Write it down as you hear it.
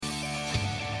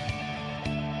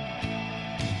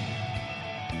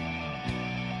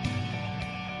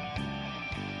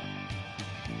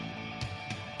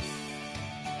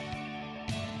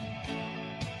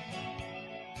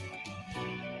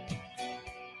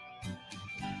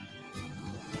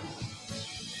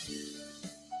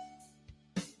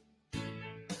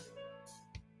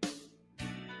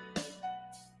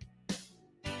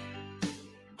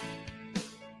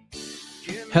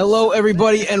Hello,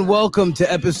 everybody, and welcome to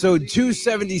episode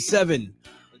 277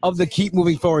 of the Keep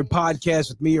Moving Forward podcast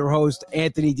with me, your host,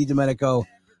 Anthony DiDomenico,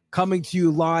 coming to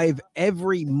you live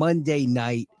every Monday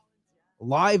night,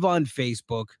 live on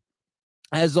Facebook.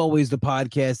 As always, the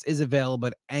podcast is available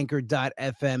at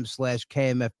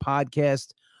anchor.fm/KMF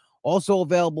podcast. Also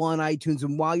available on iTunes.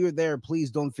 And while you're there, please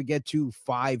don't forget to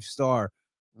 5-star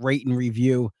rate and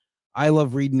review. I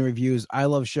love reading reviews. I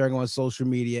love sharing on social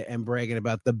media and bragging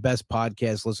about the best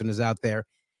podcast listeners out there.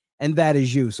 And that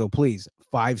is you. So please,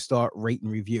 5-star rate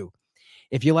and review.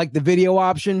 If you like the video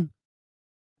option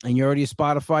and you're already a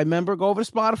Spotify member, go over to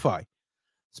Spotify.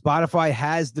 Spotify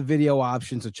has the video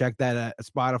option, so check that at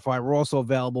Spotify. We're also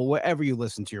available wherever you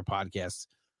listen to your podcasts.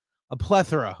 A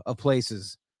plethora of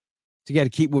places to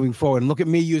keep moving forward. And look at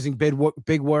me using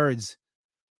big words.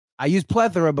 I used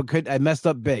plethora, but I messed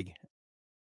up big.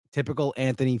 Typical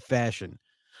Anthony fashion.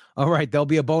 All right, there'll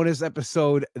be a bonus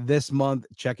episode this month.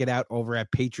 Check it out over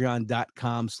at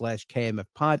patreon.com/KMF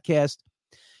podcast.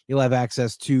 You'll have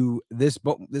access to this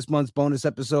month's bonus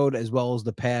episode as well as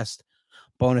the past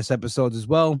bonus episodes as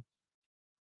well.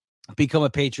 Become a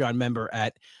Patreon member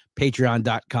at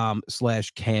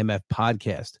patreon.com/KMF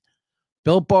podcast.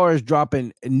 Built Bar is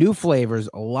dropping new flavors,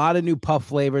 a lot of new puff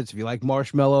flavors. If you like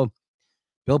marshmallow,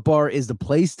 Built Bar is the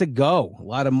place to go. A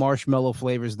lot of marshmallow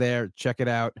flavors there. Check it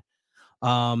out.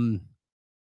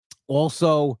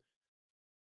 Also,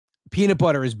 peanut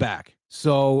butter is back.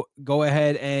 So go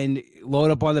ahead and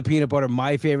load up on the peanut butter.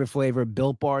 My favorite flavor,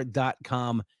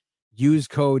 BuiltBar.com. Use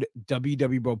code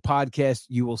WWBroPodcast.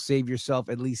 You will save yourself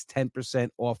at least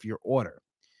 10% off your order.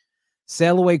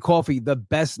 Sail Away Coffee, the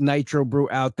best nitro brew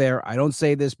out there. I don't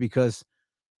say this because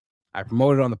I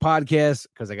promote it on the podcast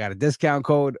because I got a discount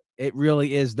code. It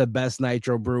really is the best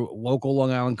nitro brew, local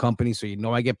Long Island company, so you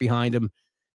know I get behind them.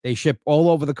 They ship all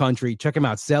over the country. Check them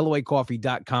out,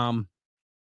 sailawaycoffee.com.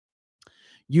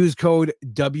 Use code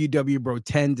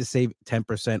WWBro10 to save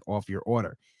 10% off your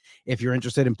order. If you're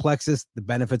interested in Plexus, the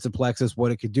benefits of Plexus,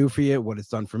 what it could do for you, what it's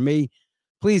done for me,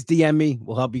 please DM me.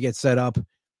 We'll help you get set up.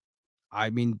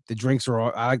 I mean, the drinks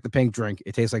I like the pink drink.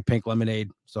 It tastes like pink lemonade.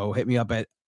 So hit me up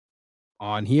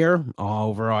on here,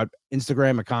 over on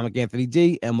Instagram at Comic Anthony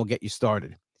D, and we'll get you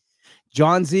started.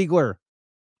 John Ziegler,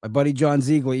 my buddy John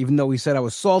Ziegler, even though he said I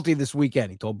was salty this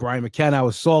weekend, he told Brian McKenna I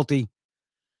was salty.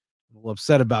 I'm a little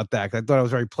upset about that because I thought I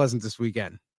was very pleasant this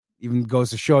weekend. Even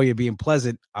goes to show you being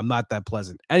pleasant, I'm not that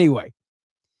pleasant. Anyway,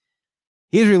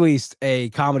 he's released a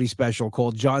comedy special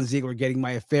called John Ziegler Getting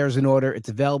My Affairs in Order. It's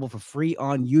available for free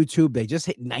on YouTube. They just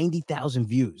hit 90,000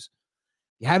 views.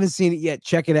 You haven't seen it yet,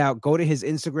 check it out. Go to his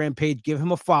Instagram page. Give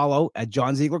him a follow at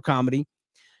John Ziegler Comedy.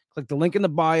 Click the link in the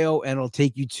bio, and it'll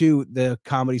take you to the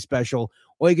comedy special.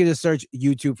 Or you can just search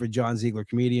YouTube for John Ziegler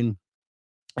Comedian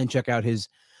and check out his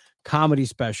comedy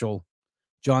special,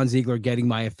 John Ziegler Getting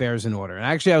My Affairs in Order. And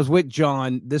actually, I was with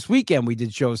John this weekend. We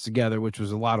did shows together, which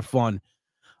was a lot of fun.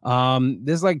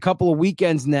 There's like a couple of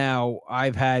weekends now.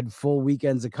 I've had full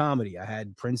weekends of comedy. I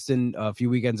had Princeton a few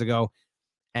weekends ago.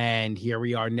 And here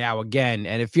we are now again.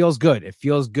 And it feels good. It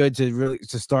feels good to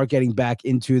start getting back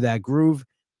into that groove,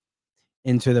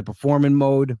 into the performing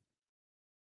mode.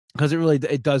 Because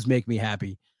it does make me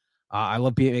happy. I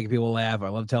love making people laugh. I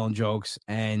love telling jokes.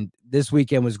 And this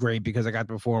weekend was great because I got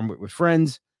to perform with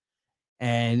friends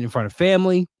and in front of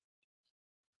family.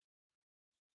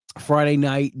 Friday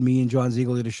night, me and John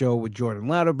Ziegler did a show with Jordan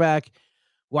Louderback.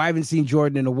 Well, I haven't seen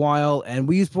Jordan in a while. And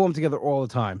we used to perform together all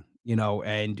the time.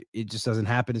 And it just doesn't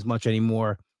happen as much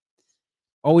anymore.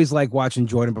 Always like watching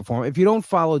Jordan perform. If you don't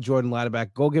follow Jordan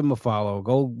Louderback, go give him a follow.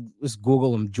 Go just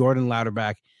Google him, Jordan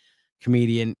Louderback,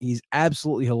 comedian. He's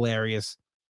absolutely hilarious.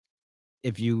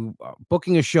 If you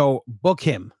booking a show, book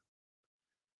him.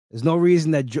 There's no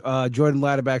reason that Jordan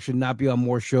Louderback should not be on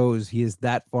more shows. He is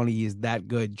that funny. He is that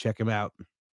good. Check him out.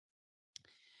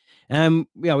 And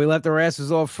we left our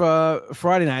asses off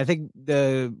Friday night. I think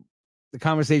the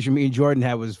conversation me and Jordan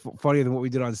had was funnier than what we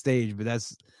did on stage, but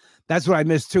that's what I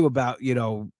missed too about,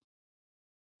 the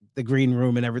green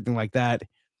room and everything like that.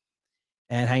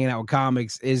 And hanging out with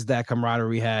comics is that camaraderie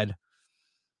we had.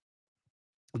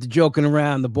 The joking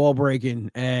around, the ball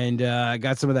breaking, and I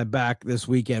got some of that back this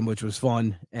weekend, which was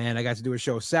fun. And I got to do a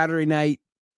show Saturday night.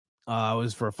 It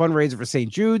was for a fundraiser for St.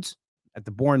 Jude's at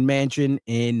the Bourne Mansion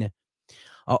in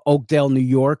Oakdale, New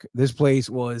York. This place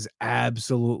was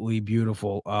absolutely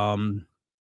beautiful.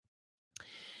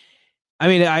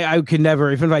 I could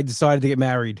never, even if I decided to get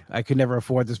married, I could never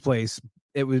afford this place.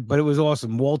 It was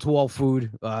awesome. Wall-to-wall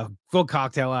food, full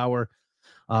cocktail hour,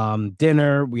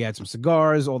 dinner. We had some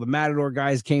cigars. All the Matador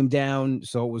guys came down,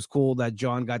 so it was cool that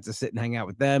John got to sit and hang out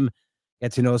with them.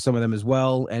 get to know some of them as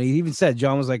well. And he even said,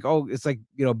 John was like, "Oh, it's like,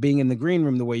 being in the green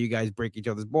room, the way you guys break each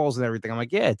other's balls and everything." I'm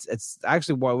like, "Yeah, it's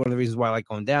actually one of the reasons why I like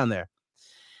going down there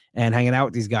and hanging out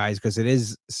with these guys, because it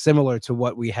is similar to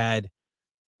what we had,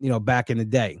 back in the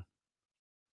day."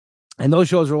 And those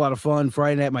shows were a lot of fun.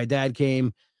 Friday night, my dad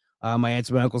came, my aunts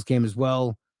and my uncles came as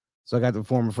well, so I got to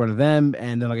perform in front of them.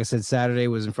 And then, like I said, Saturday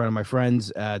was in front of my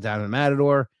friends down in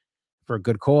Matador for a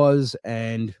good cause.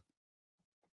 And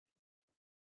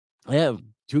yeah,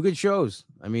 two good shows.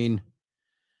 I mean,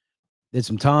 did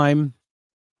some time,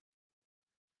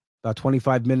 about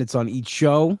 25 minutes on each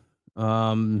show,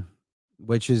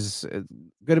 which is a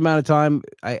good amount of time.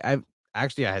 I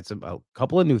had a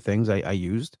couple of new things I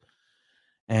used,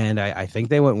 and I think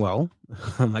they went well.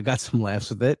 I got some laughs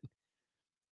with it,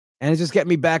 and it's just getting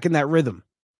me back in that rhythm.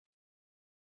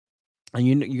 And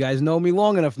you guys know me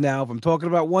long enough now. If I'm talking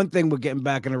about one thing, we're getting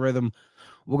back in a rhythm,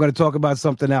 we're going to talk about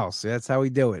something else. That's how we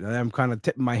do it. And I'm kind of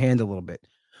tipping my hand a little bit,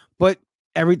 but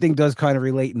everything does kind of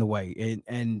relate in a way.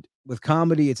 And with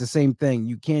comedy, it's the same thing.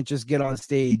 You can't just get on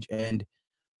stage and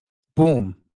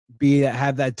boom,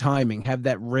 have that timing, have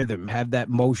that rhythm, have that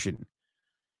motion.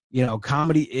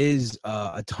 Comedy is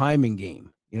a timing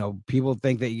game. People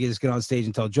think that you just get on stage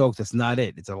and tell jokes. That's not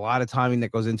it. It's a lot of timing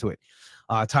that goes into it.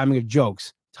 Timing of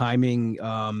jokes, timing,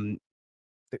 the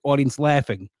audience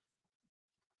laughing,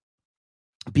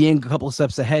 being a couple of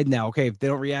steps ahead now. Okay, if they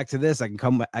don't react to this, I can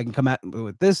come out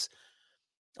with this.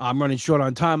 I'm running short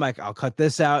on time. I'll cut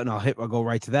this out and I'll go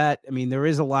right to that. I mean, there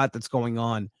is a lot that's going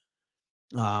on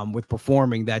with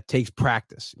performing that takes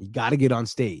practice. You got to get on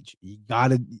stage.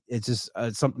 It's just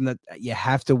something that you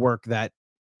have to work that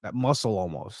muscle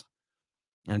almost.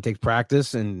 And it takes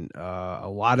practice and a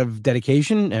lot of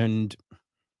dedication. And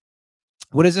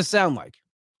what does this sound like?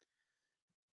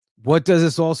 What does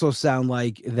this also sound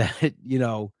like that,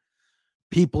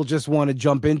 people just want to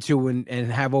jump into and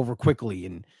have over quickly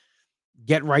and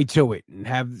get right to it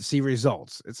and see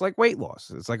results? It's like weight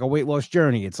loss. It's like a weight loss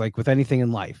journey. It's like with anything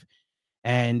in life.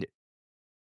 And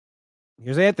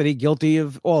here's Anthony, guilty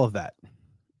of all of that.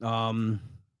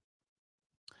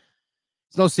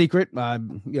 It's no secret.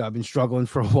 I've been struggling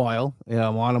for a while.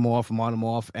 I'm on them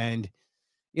off. And,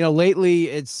 lately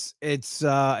it's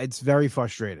very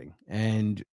frustrating.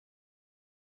 And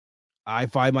I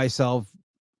find myself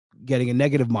getting a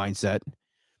negative mindset,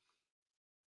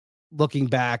 looking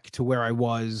back to where I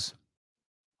was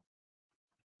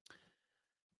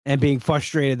and being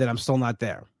frustrated that I'm still not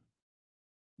there,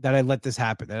 that I let this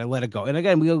happen, that I let it go. And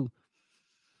again,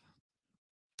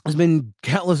 there's been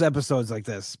countless episodes like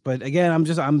this, but again, I'm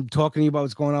talking about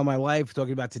what's going on in my life,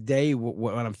 talking about today,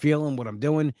 what I'm feeling, what I'm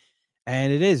doing.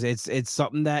 And it's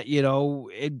something that,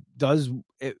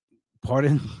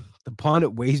 pardon the pun,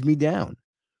 it weighs me down.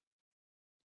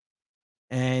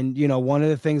 And, one of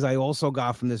the things I also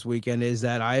got from this weekend is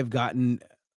that I have gotten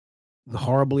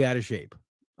horribly out of shape.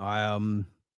 Not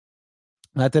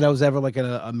that I was ever like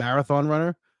a marathon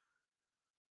runner,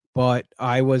 but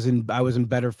I was in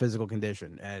better physical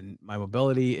condition, and my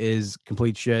mobility is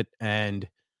complete shit. And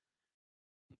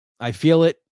I feel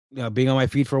it. Being on my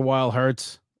feet for a while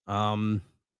hurts.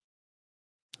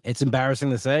 It's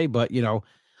embarrassing to say, but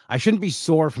I shouldn't be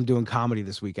sore from doing comedy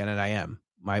this weekend, and I am.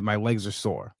 My legs are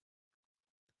sore,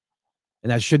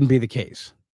 and that shouldn't be the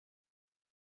case.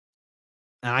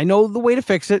 And I know the way to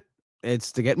fix it.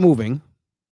 It's to get moving.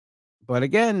 But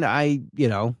again, I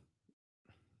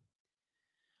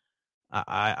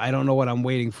don't know what I'm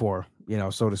waiting for,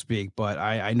 so to speak, but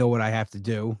I know what I have to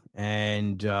do.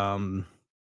 And, John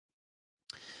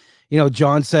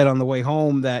said on the way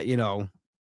home that, he'll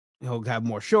have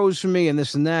more shows for me and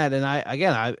this and that. And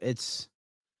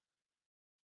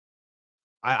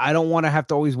I don't want to have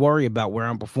to always worry about where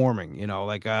I'm performing,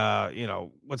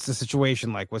 what's the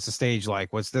situation like? What's the stage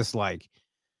like? What's this like?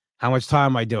 How much time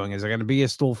am I doing? Is there going to be a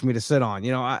stool for me to sit on?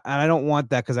 I don't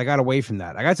want that, because I got away from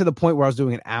that. I got to the point where I was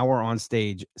doing an hour on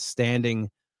stage, standing,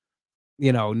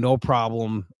 no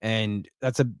problem. And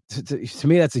that's to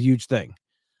me, that's a huge thing.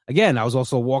 Again, I was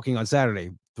also walking on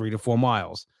Saturday, 3 to 4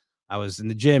 miles. I was in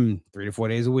the gym 3 to 4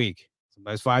 days a week,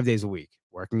 sometimes 5 days a week,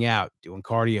 working out, doing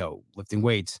cardio, lifting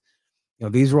weights.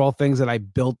 These are all things that I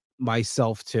built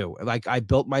myself to. Like, I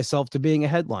built myself to being a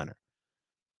headliner.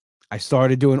 I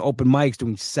started doing open mics,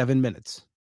 doing 7 minutes,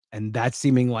 and that's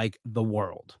seeming like the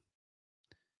world.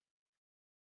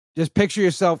 Just picture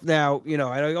yourself now,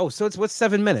 I don't go, so what's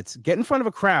 7 minutes? Get in front of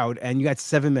a crowd and you got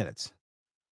 7 minutes.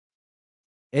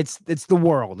 It's the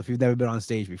world if you've never been on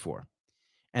stage before.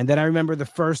 And then I remember the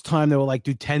first time they were like,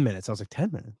 do 10 minutes. I was like,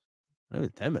 10 minutes? I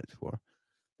did 10 minutes before.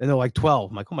 Then they're like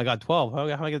 12. I'm like, oh my God, 12. How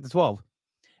do I get to 12?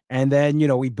 And then,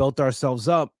 we built ourselves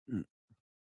up.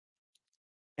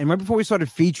 And right before we started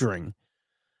featuring,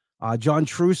 John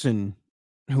Truson,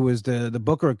 who was the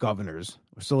Booker at Governors,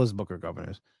 or still is Booker at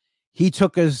Governors, he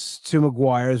took us to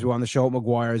McGuire's. We were on the show at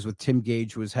McGuire's with Tim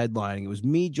Gage, who was headlining. It was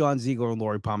me, John Ziegler, and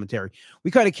Lori Palmentary. We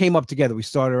kind of came up together. We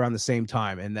started around the same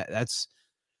time, and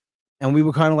and we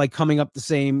were kind of like coming up the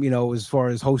same, as far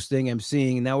as hosting,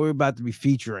 emceeing, and now we're about to be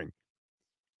featuring.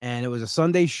 And it was a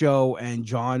Sunday show, and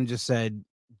John just said,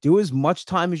 do as much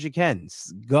time as you can.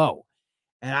 Go.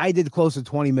 And I did close to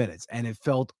 20 minutes, and it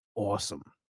felt awesome.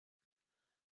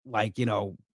 Like,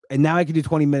 and now I can do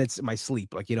 20 minutes in my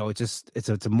sleep. Like, it's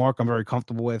a mark I'm very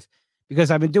comfortable with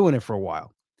because I've been doing it for a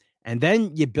while. And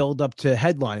then you build up to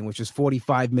headlining, which is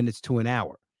 45 minutes to an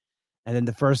hour. And then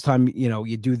the first time,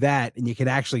 you do that and you can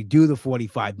actually do the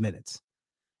 45 minutes.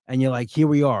 And you're like, here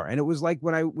we are. And it was like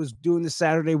when I was doing the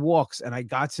Saturday walks and I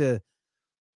got to,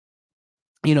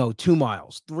 2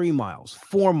 miles, 3 miles,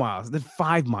 4 miles, then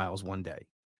 5 miles one day.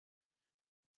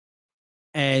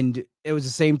 And it was the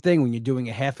same thing when you're doing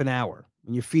a half an hour.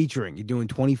 When you're featuring, you're doing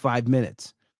 25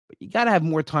 minutes. But you got to have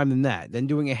more time than that. Then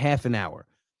doing a half an hour.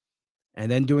 And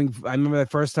then I remember the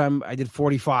first time I did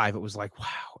 45. It was like,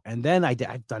 wow. And then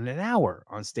I've done an hour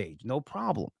on stage. No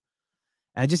problem.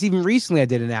 And just even recently I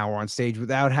did an hour on stage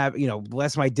without having, the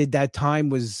last time I did that time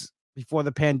was before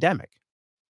the pandemic.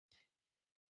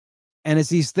 And it's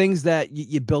these things that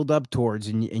you build up towards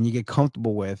and you get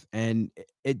comfortable with. And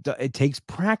it takes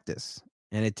practice.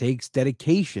 And it takes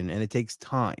dedication and it takes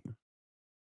time.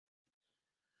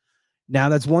 Now,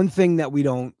 that's one thing that we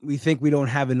think we don't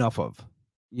have enough of.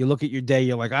 You look at your day,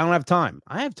 you're like, I don't have time.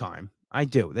 I have time. I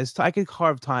do. I could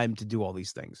carve time to do all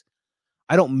these things.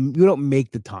 You don't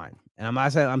make the time. And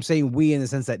I'm saying we in the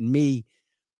sense that me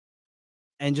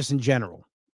and just in general,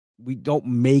 we don't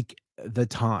make the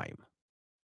time.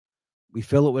 We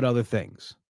fill it with other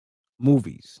things,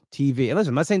 movies, TV. And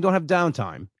listen, I'm not saying don't have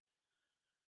downtime.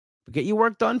 But get your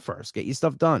work done first. Get your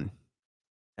stuff done.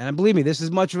 And believe me, this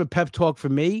is much of a pep talk for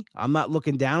me. I'm not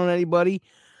looking down on anybody.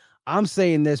 I'm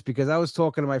saying this because I was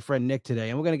talking to my friend Nick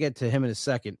today, and we're going to get to him in a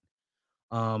second.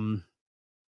 Because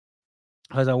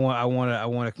I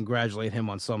want to congratulate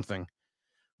him on something.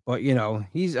 But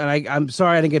I'm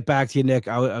sorry I didn't get back to you, Nick.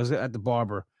 I was at the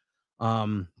barber.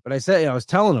 But I said, I was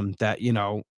telling him that,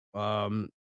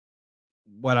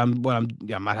 what I'm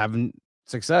not having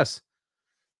success.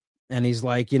 And he's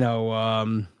like, what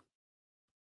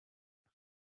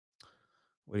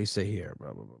do you say here?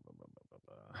 Blah, blah, blah, blah, blah,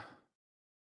 blah.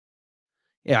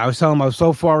 Yeah, I was telling him I was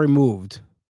so far removed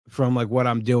from like what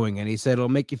I'm doing. And he said, it'll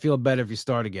make you feel better if you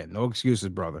start again. No excuses,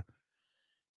 brother.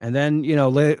 And then, a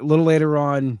little later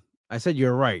on, I said,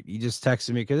 you're right. He just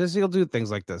texted me because he'll do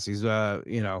things like this. He's, my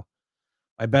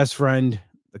best friend,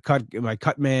 my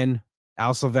cut man,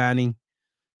 Al Silvani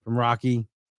from Rocky.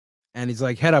 And he's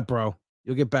like, head up, bro.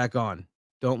 You'll get back on.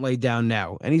 Don't lay down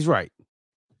now. And he's right.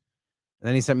 And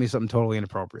then he sent me something totally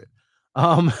inappropriate.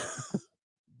 But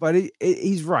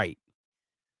he's right.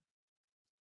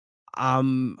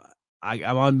 I'm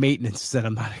on maintenance instead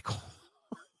of medical.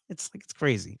 It's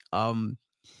crazy. But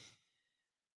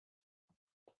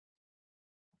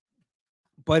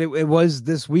it was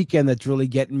this weekend that's really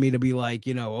getting me to be like,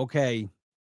 okay,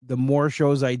 the more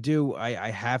shows I do, I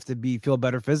have to feel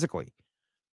better physically.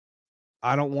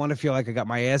 I don't want to feel like I got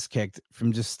my ass kicked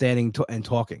from just standing and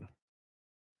talking.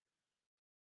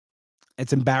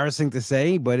 It's embarrassing to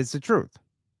say, but it's the truth.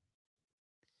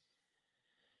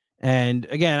 And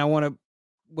again, I want to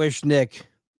wish Nick,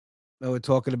 we're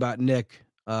talking about Nick,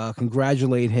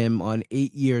 congratulate him on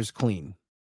 8 years clean.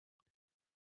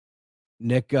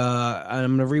 Nick, I'm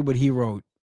going to read what he wrote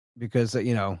because,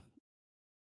 he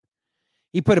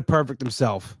put it perfect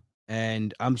himself.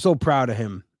 And I'm so proud of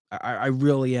him. I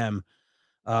really am.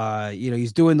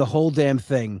 He's doing the whole damn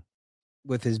thing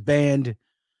with his band,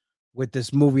 with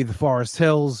this movie, The Forest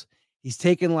Hills. He's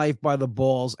taken life by the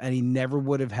balls, and he never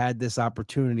would have had this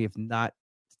opportunity if not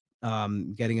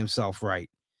getting himself right.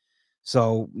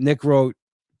 So Nick wrote,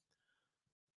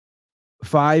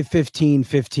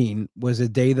 5/15/15 was a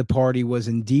day the party was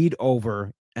indeed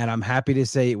over, and I'm happy to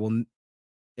say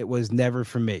it was never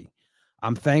for me.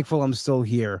 I'm thankful I'm still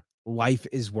here. Life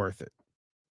is worth it.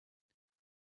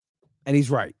 And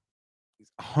he's right. He's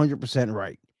 100%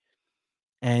 right.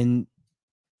 And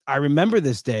I remember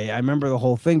this day. I remember the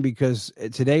whole thing because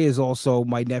today is also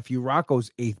my nephew Rocco's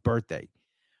 8th birthday,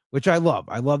 which I love.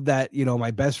 I love that,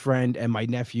 my best friend and my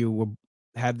nephew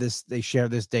they share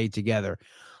this day together.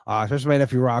 Especially my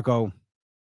nephew Rocco,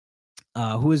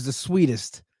 who is the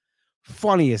sweetest,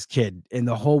 funniest kid in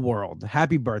the whole world.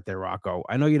 Happy birthday, Rocco.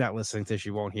 I know you're not listening to this.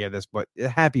 You won't hear this, but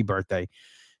happy birthday.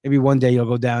 maybe one day you'll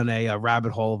go down a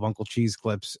rabbit hole of Uncle Cheese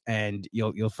clips and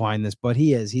you'll find this. But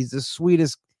he's the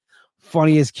sweetest,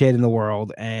 funniest kid in the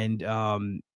world, and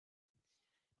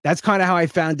that's kind of how I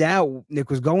found out Nick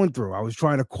was going through. I was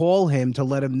trying to call him to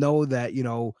let him know that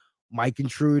Mike and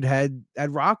Trude had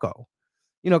Rocco,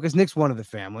 because Nick's one of the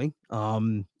family,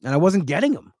 and I wasn't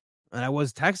getting him, and I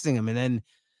was texting him, and then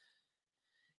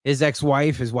his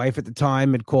ex-wife, his wife at the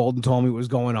time, had called and told me what was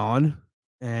going on,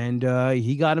 and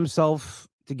he got himself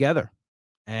together.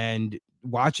 And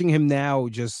watching him now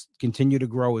just continue to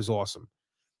grow is awesome.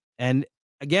 And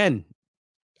again,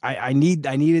 I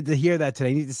needed to hear that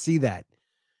today. I need to see that,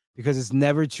 because it's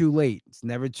never too late. It's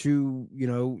never too,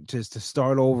 to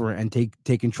start over and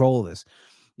take control of this.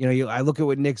 I look at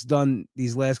what Nick's done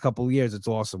these last couple of years. It's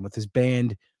awesome with his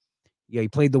band. He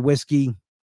played the Whiskey.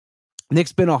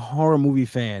 Nick's been a horror movie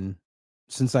fan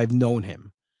since I've known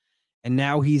him. And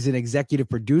now he's an executive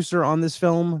producer on this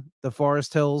film, The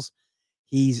Forest Hills.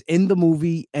 He's in the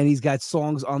movie and he's got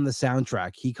songs on the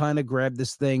soundtrack. He kind of grabbed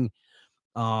this thing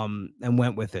and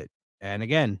went with it. And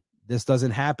again, this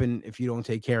doesn't happen if you don't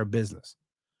take care of business.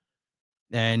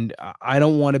 And I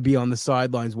don't want to be on the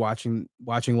sidelines watching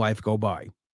life go by.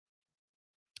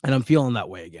 And I'm feeling that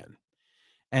way again.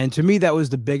 And to me, that was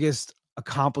the biggest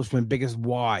accomplishment, biggest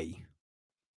why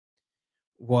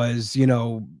was,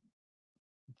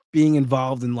 being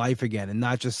involved in life again and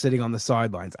not just sitting on the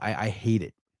sidelines. I hate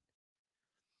it.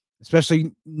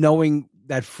 Especially knowing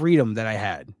that freedom that I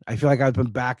had. I feel like I've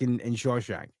been back in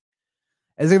Shawshank.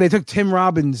 As if they took Tim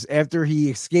Robbins after he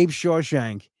escaped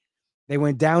Shawshank. They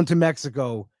went down to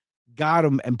Mexico, got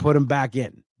him, and put him back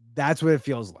in. That's what it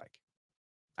feels like.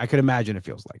 I could imagine it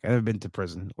feels like. I've never been to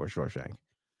prison or Shawshank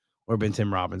or been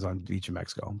Tim Robbins on the beach in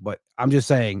Mexico. But I'm just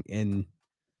saying, in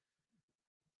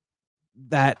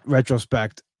that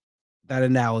retrospect, that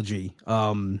analogy,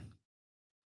 and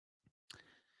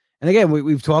again,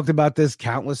 we've talked about this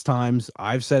countless times.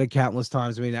 I've said it countless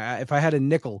times. I mean, if I had a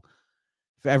nickel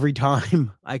for every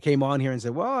time I came on here and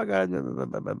said, well, I got,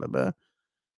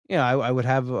 I would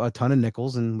have a ton of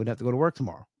nickels and would have to go to work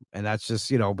tomorrow. And that's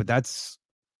just, but that's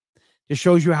just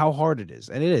shows you how hard it is.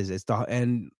 And it is.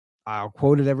 And I'll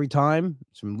quote it every time.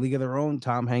 It's from League of Their Own.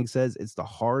 Tom Hanks says, it's the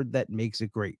hard that makes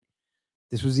it great.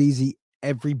 This was easy.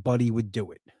 Everybody would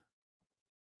do it.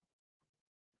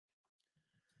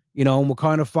 And we're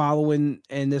kind of following,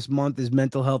 and this month is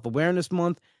Mental Health Awareness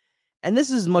Month. And this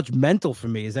is as much mental for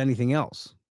me as anything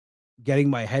else. Getting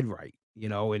my head right,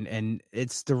 and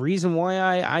it's the reason why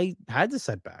I had the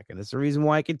setback. And it's the reason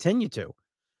why I continue to.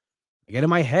 I get in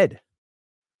my head.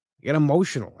 I get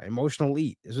emotional. I emotional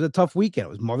eat. This was a tough weekend.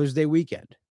 It was Mother's Day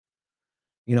weekend.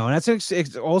 And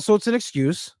that's also it's an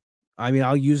excuse. I mean,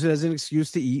 I'll use it as an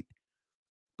excuse to eat.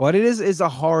 But it is a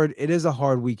hard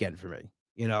weekend for me.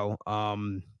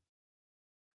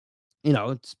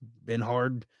 It's been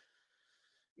hard.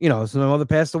 So my mother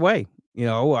passed away.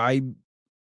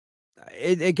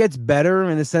 It gets better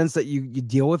in the sense that you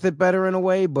deal with it better in a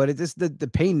way, but it just the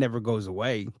pain never goes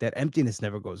away. That emptiness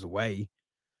never goes away.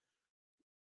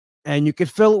 And you could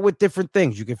fill it with different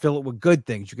things. You could fill it with good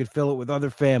things. You could fill it with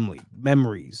other family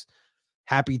memories,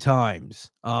 happy times,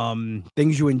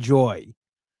 things you enjoy.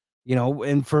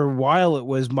 And for a while it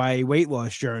was my weight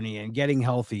loss journey and getting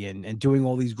healthy and doing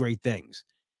all these great things.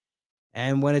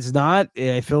 And when it's not,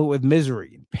 I fill it with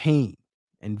misery and pain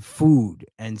and food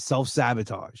and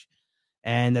self-sabotage.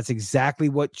 And that's exactly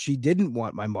what she didn't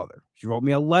want, my mother. She wrote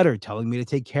me a letter telling me to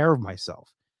take care of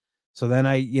myself. So then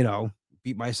I,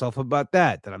 beat myself about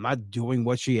that I'm not doing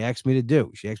what she asked me to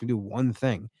do. She asked me to do one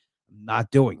thing. I'm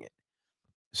not doing it.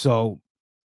 So,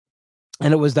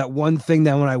 and it was that one thing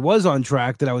that when I was on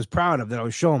track that I was proud of, that I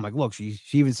was showing, like, look, she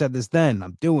even said this then.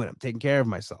 I'm taking care of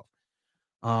myself.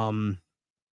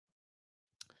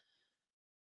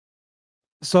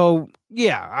 So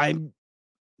yeah, I'm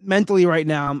mentally right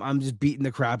now, I'm just beating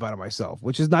the crap out of myself,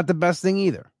 which is not the best thing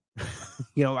either.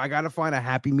 I got to find a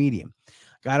happy medium.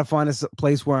 Got to find a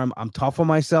place where I'm tough on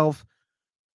myself.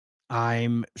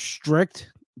 I'm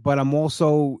strict, but I'm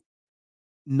also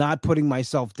not putting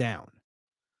myself down.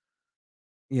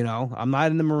 I'm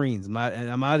not in the Marines. I'm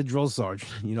not a drill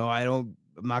sergeant. I'm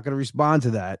not going to respond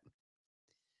to that.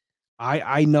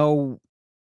 I know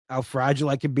how fragile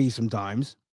I can be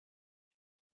sometimes.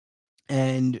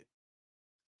 And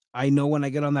I know when I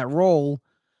get on that roll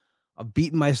of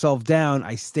beating myself down,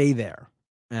 I stay there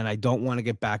and I don't want to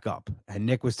get back up. And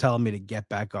Nick was telling me to get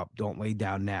back up. Don't lay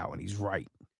down now. And he's right.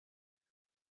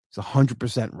 He's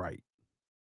 100% right.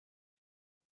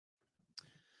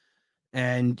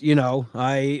 And,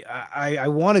 I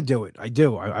want to do it. I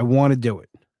do. I want to do it.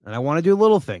 And I want to do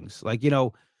little things like,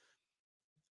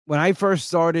 When I first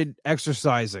started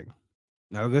exercising,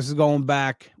 now this is going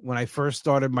back when I first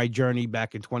started my journey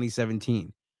back in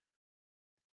 2017.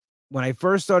 When I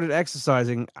first started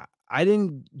exercising, I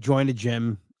didn't join a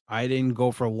gym. I didn't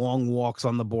go for long walks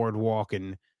on the boardwalk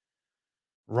and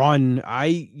run. I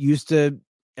used to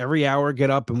every hour get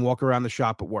up and walk around the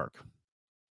shop at work.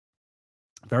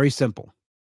 Very simple.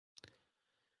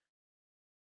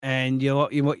 And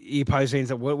you probably saying,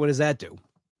 so what does that do?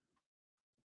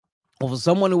 Well, for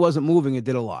someone who wasn't moving, it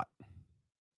did a lot.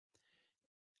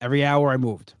 Every hour I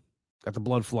moved, got the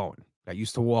blood flowing, got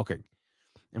used to walking.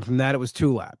 And from that, it was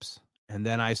 2 laps. And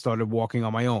then I started walking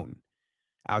on my own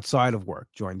outside of work,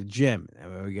 joined the gym,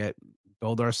 and we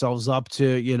build ourselves up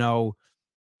to,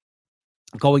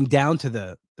 going down to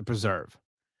the preserve.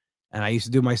 And I used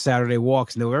to do my Saturday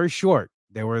walks, and they were very short.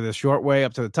 They were the short way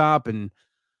up to the top, and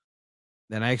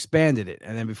then I expanded it.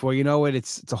 And then before you know it,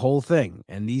 it's a whole thing.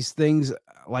 And these things,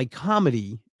 like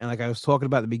comedy, and like I was talking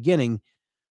about at the beginning,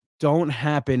 don't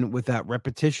happen without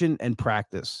repetition and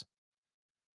practice.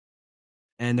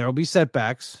 And there'll be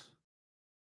setbacks.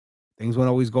 Things won't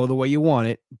always go the way you want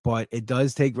it, but it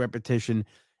does take repetition.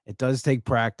 It does take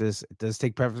practice. It does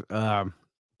take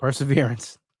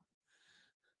perseverance.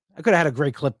 I could have had a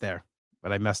great clip there,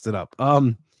 but I messed it up.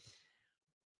 But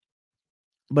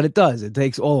it does. It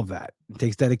takes all of that. It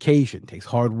takes dedication. It takes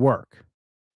hard work.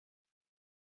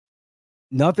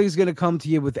 Nothing's going to come to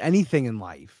you with anything in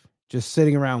life just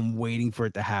sitting around waiting for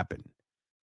it to happen.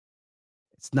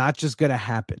 It's not just going to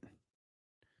happen.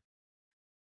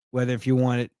 Whether if you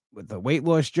want it with the weight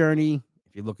loss journey,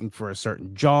 if you're looking for a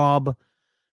certain job, if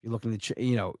you're looking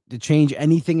to to change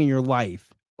anything in your life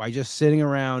by just sitting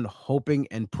around hoping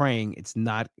and praying, it's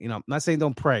not, I'm not saying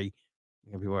don't pray.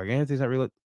 People are like, Anthony's not really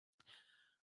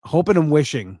hoping and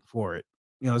wishing for it.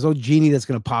 There's no genie that's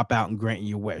going to pop out and grant you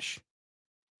your wish.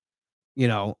 You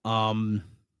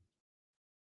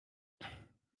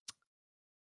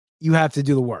have to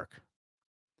do the work,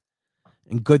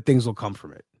 and good things will come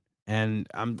from it. And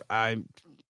I'm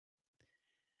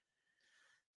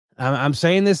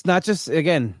saying this not just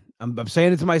again. I'm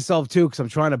saying it to myself too, because I'm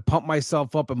trying to pump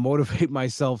myself up and motivate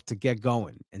myself to get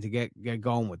going and to get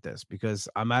going with this, because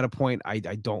I'm at a point I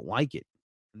don't like it.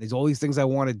 And there's all these things I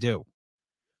want to do,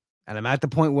 and I'm at the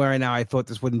point where now I thought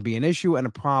this wouldn't be an issue and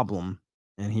a problem,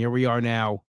 and here we are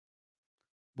now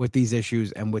with these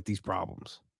issues and with these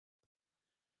problems.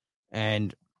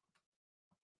 And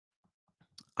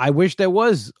I wish there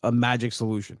was a magic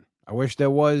solution. I wish there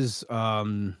was,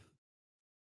 a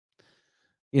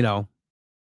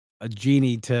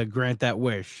genie to grant that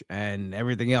wish and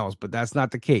everything else, but that's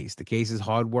not the case. The case is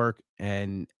hard work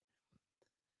and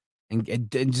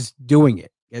just doing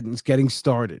it and getting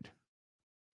started.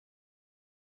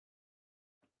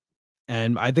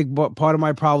 And I think what part of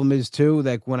my problem is too,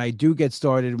 like when I do get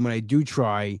started, when I do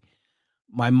try,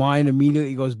 my mind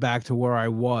immediately goes back to where I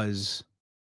was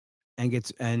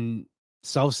and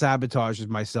self sabotages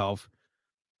myself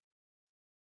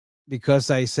because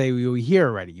I say, we were here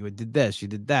already. You did this, you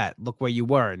did that. Look where you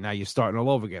were. And now you're starting all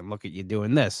over again. Look at you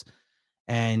doing this.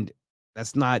 And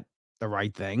that's not the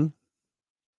right thing.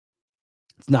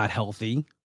 It's not healthy.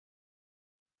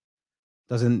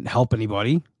 Doesn't help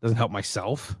anybody. Doesn't help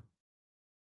myself.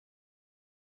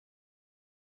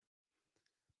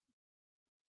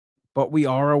 But we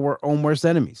are our own worst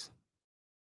enemies.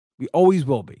 We always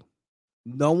will be.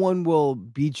 No one will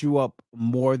beat you up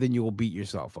more than you will beat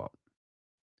yourself up.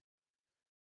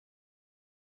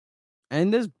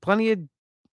 And there's plenty of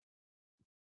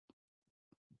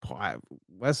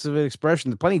less of an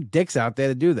expression. There's plenty of dicks out there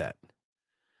to do that.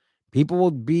 People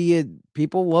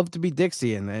love to be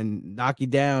Dixie and knock you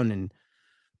down and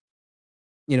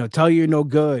tell you you're no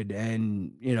good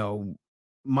and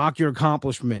mock your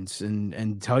accomplishments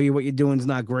and tell you what you're doing is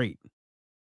not great.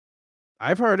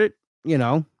 I've heard it,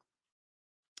 even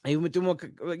with doing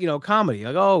comedy.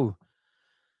 Like, oh,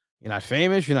 you're not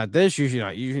famous, you're not this, you're not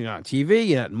on TV,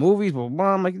 you're not in movies, blah, blah,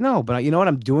 blah. I'm like, no, but you know what?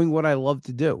 I'm doing what I love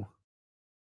to do.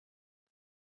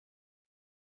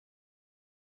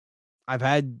 I've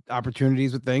had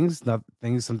opportunities with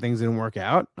some things didn't work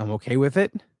out. I'm okay with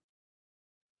it.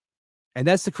 And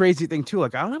that's the crazy thing too.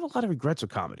 Like, I don't have a lot of regrets with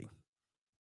comedy.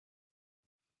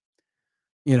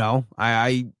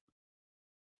 I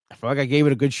feel like I gave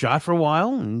it a good shot for a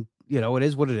while, and it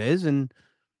is what it is, and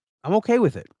I'm okay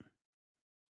with it.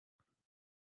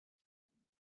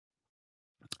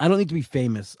 I don't need to be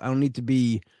famous. I don't need to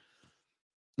be,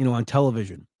 on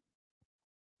television.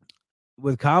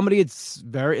 With comedy,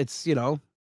 we'll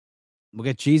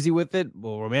get cheesy with it.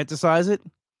 We'll romanticize it.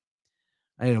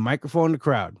 I need a microphone in the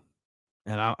crowd,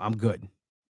 and I'm good,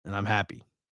 and I'm happy.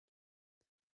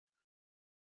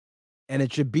 And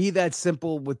it should be that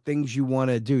simple with things you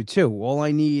want to do too. All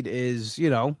I need is,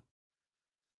 some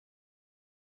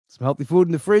healthy food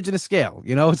in the fridge and a scale.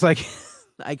 It's like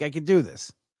I can do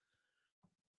this.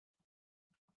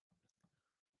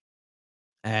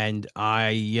 And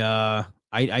I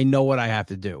know what I have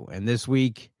to do. And this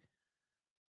week,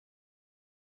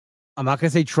 I'm not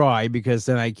gonna say try, because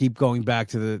then I keep going back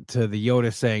to the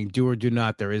Yoda saying, do or do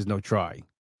not, there is no try.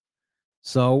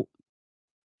 So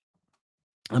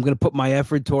I'm gonna put my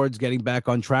effort towards getting back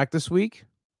on track this week.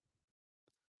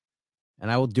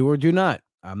 And I will do or do not.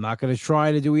 I'm not gonna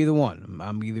try to do either one.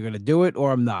 I'm either gonna do it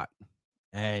or I'm not.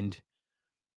 And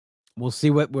we'll see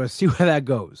where that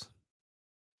goes.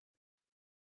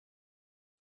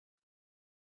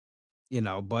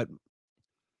 But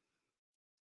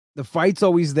the fight's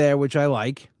always there, which I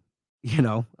like.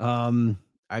 I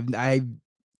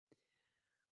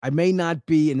may not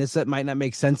be, and this might not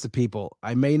make sense to people,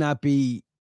 I may not be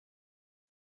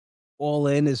all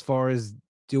in as far as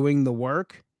doing the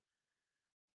work,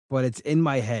 but it's in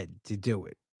my head to do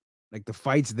it. Like, the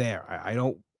fight's there. I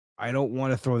don't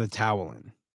want to throw the towel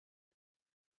in,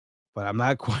 but I'm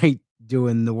not quite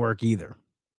doing the work either.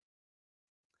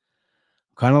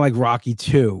 Kind of like Rocky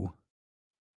 2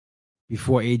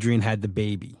 before Adrian had the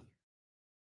baby.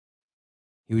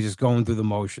 He was just going through the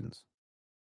motions.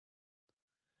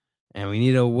 And we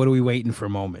need what are we waiting for a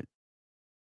moment?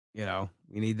 We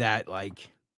need that,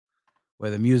 like, where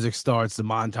the music starts, the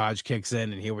montage kicks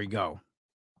in, and here we go.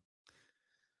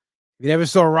 If you never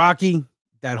saw Rocky,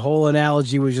 that whole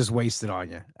analogy was just wasted on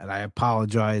you. And I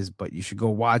apologize, but you should go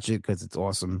watch it because it's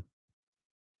awesome.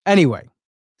 Anyway,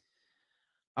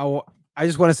 I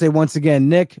just want to say once again,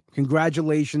 Nick,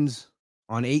 congratulations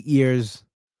on 8 years.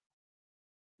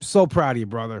 So proud of you,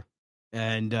 brother.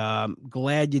 And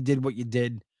glad you did what you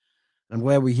did. I'm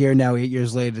glad we're here now 8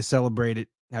 years later to celebrate it.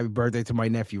 Happy birthday to my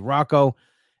nephew, Rocco.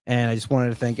 And I just wanted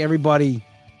to thank everybody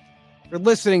for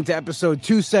listening to episode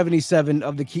 277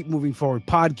 of the Keep Moving Forward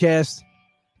podcast.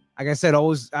 Like I said,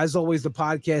 as always, the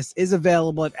podcast is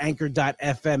available at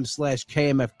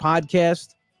anchor.fm/KMF podcast.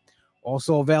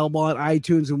 Also available on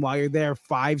iTunes. And while you're there,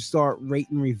 5-star rate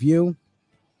and review.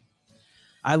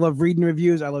 I love reading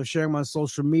reviews. I love sharing them on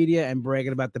social media and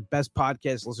bragging about the best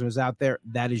podcast listeners out there.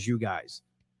 That is you guys.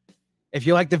 If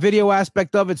you like the video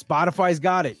aspect of it, Spotify's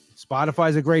got it.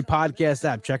 Spotify's a great podcast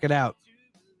app. Check it out.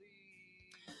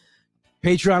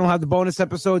 Patreon will have the bonus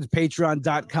episodes.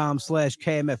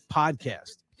 Patreon.com/KMF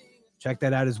podcast. Check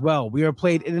that out as well. We are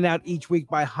played in and out each week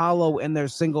by Hollow and their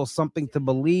single Something to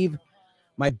Believe.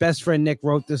 My best friend Nick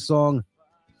wrote this song.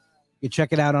 You can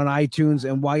check it out on iTunes.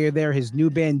 And while you're there, his new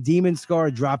band Demon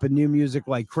Scar dropping new music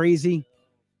like crazy.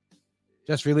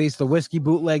 Just released the Whiskey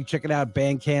Bootleg. Check it out,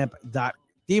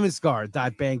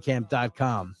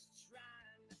 demonscar.bandcamp.com.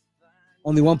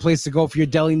 Only one place to go for your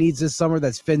deli needs this summer.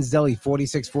 That's Finn's Deli,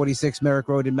 4646 Merrick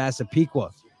Road in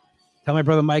Massapequa. Tell my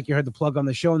brother Mike you heard the plug on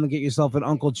the show, and then get yourself an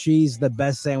Uncle Cheese, the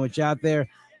best sandwich out there.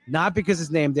 Not because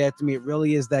it's named after me. It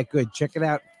really is that good. Check it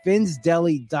out,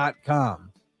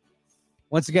 finsdeli.com.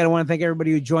 Once again, I want to thank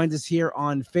everybody who joined us here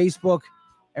on Facebook,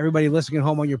 everybody listening at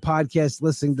home on your podcast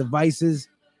listening devices.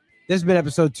 This has been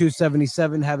episode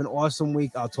 277. Have an awesome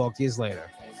week. I'll talk to you later.